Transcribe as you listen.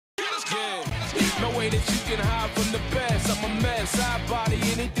No way that you can hide from the best. I'm a mess, side body,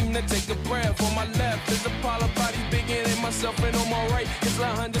 anything that take a breath. On my left is a polar body bigger than myself, and on my right is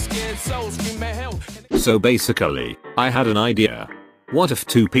 100 scared souls screaming hell. So basically, I had an idea. What if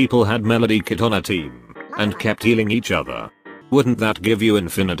two people had Melody Kit on a team and kept healing each other? Wouldn't that give you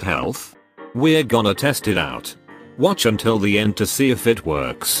infinite health? We're gonna test it out. Watch until the end to see if it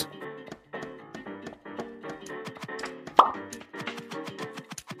works.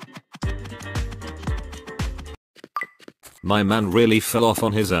 My man really fell off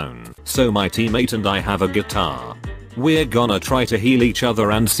on his own, so my teammate and I have a guitar. We're gonna try to heal each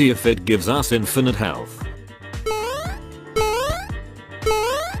other and see if it gives us infinite health.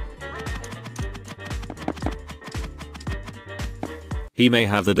 He may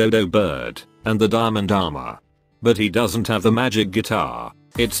have the dodo bird and the diamond armor, but he doesn't have the magic guitar.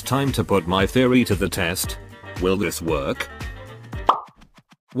 It's time to put my theory to the test. Will this work?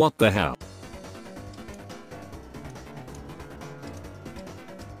 What the hell?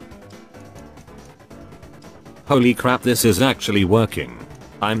 Holy crap, this is actually working.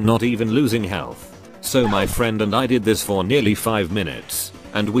 I'm not even losing health. So my friend and I did this for nearly 5 minutes,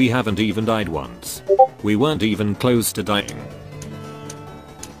 and we haven't even died once. We weren't even close to dying.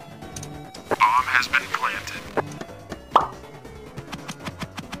 Bomb has been planted.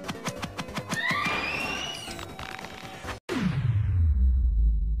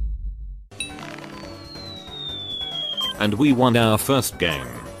 And we won our first game.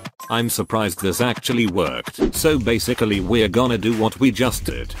 I'm surprised this actually worked. So basically we're gonna do what we just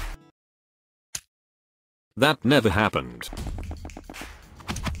did. That never happened.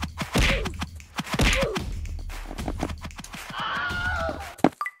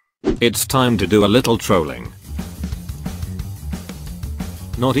 It's time to do a little trolling.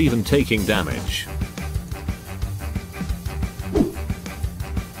 Not even taking damage.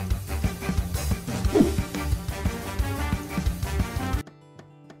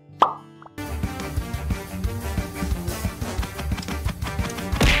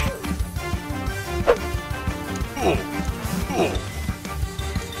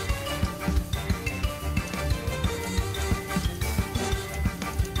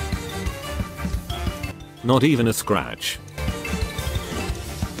 Not even a scratch.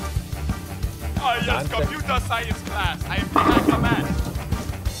 Oh yes, computer science class. I am behind the man.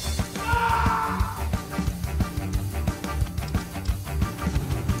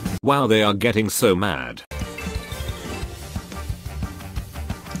 Wow, they are getting so mad.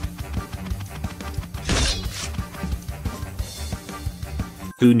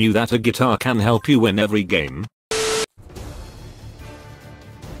 Who knew that a guitar can help you win every game?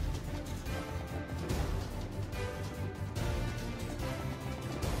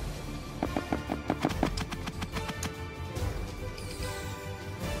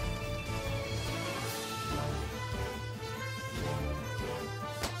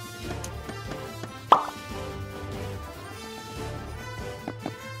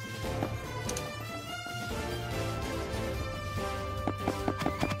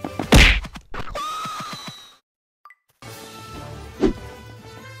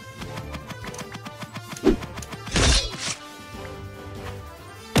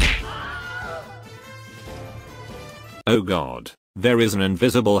 Oh god, there is an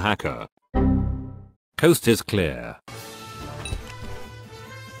invisible hacker. Coast is clear.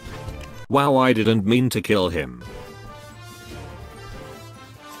 Wow, I didn't mean to kill him.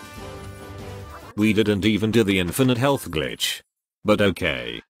 We didn't even do the infinite health glitch. But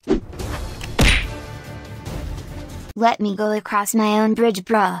okay. Let me go across my own bridge,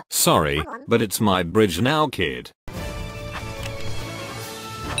 bruh. Sorry, but it's my bridge now, kid.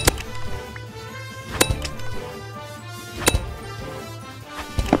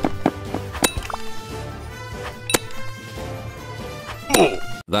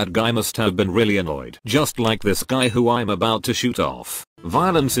 That guy must have been really annoyed. Just like this guy who I'm about to shoot off.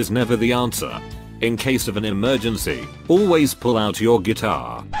 Violence is never the answer. In case of an emergency, always pull out your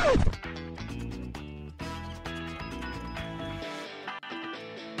guitar.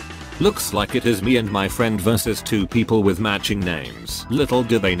 Looks like it is me and my friend versus two people with matching names. Little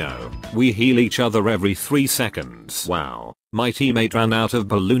do they know, we heal each other every 3 seconds. Wow. My teammate ran out of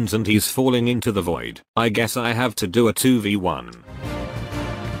balloons and he's falling into the void. I guess I have to do a 2v1.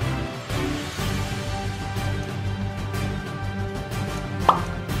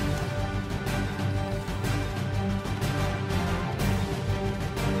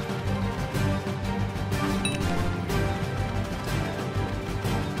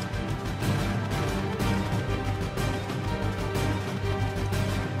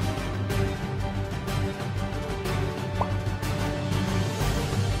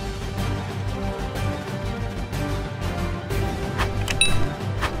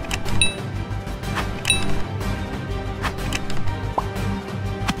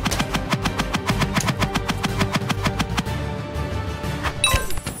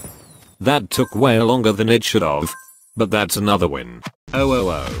 That took way longer than it should have. But that's another win.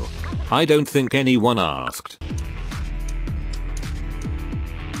 Oh. I don't think anyone asked.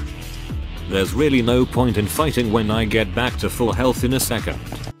 There's really no point in fighting when I get back to full health in a second.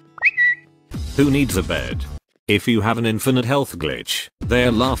 Who needs a bed? If you have an infinite health glitch,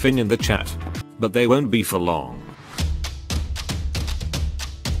 they're laughing in the chat. But they won't be for long.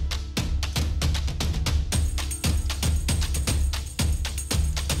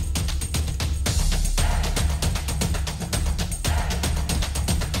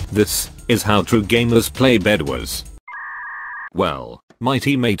 This is how true gamers play bedwars. Well, my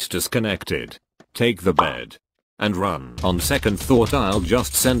teammate's disconnected. Take the bed. And run. On second thought, I'll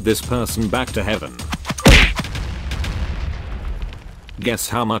just send this person back to heaven. Guess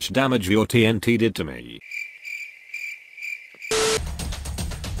how much damage your TNT did to me.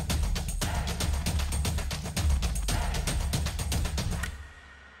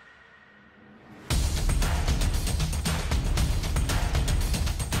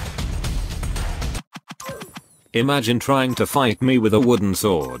 Imagine trying to fight me with a wooden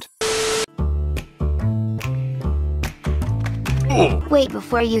sword. Wait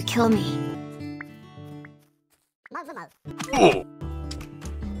before you kill me.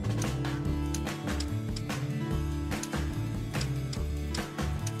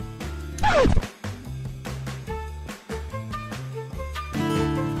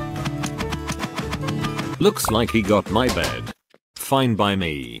 Looks like he got my bed. Fine by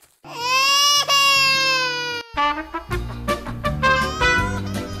me.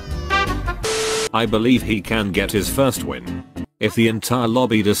 I believe he can get his first win. If the entire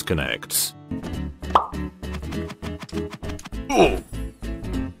lobby disconnects.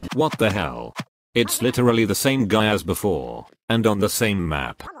 What the hell? It's literally the same guy as before, and on the same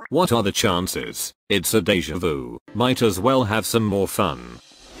map. What are the chances? It's a deja vu. Might as well have some more fun.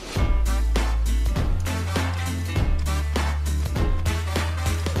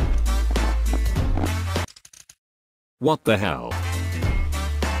 What the hell?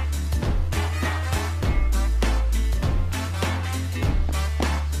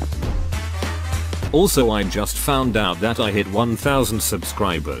 Also, I just found out that I hit 1000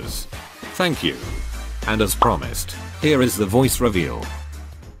 subscribers. Thank you. And as promised, here is the voice reveal.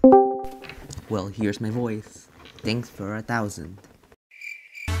 Well, here's my voice. Thanks for 1000.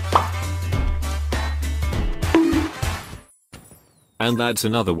 And that's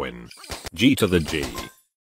another win. G to the G.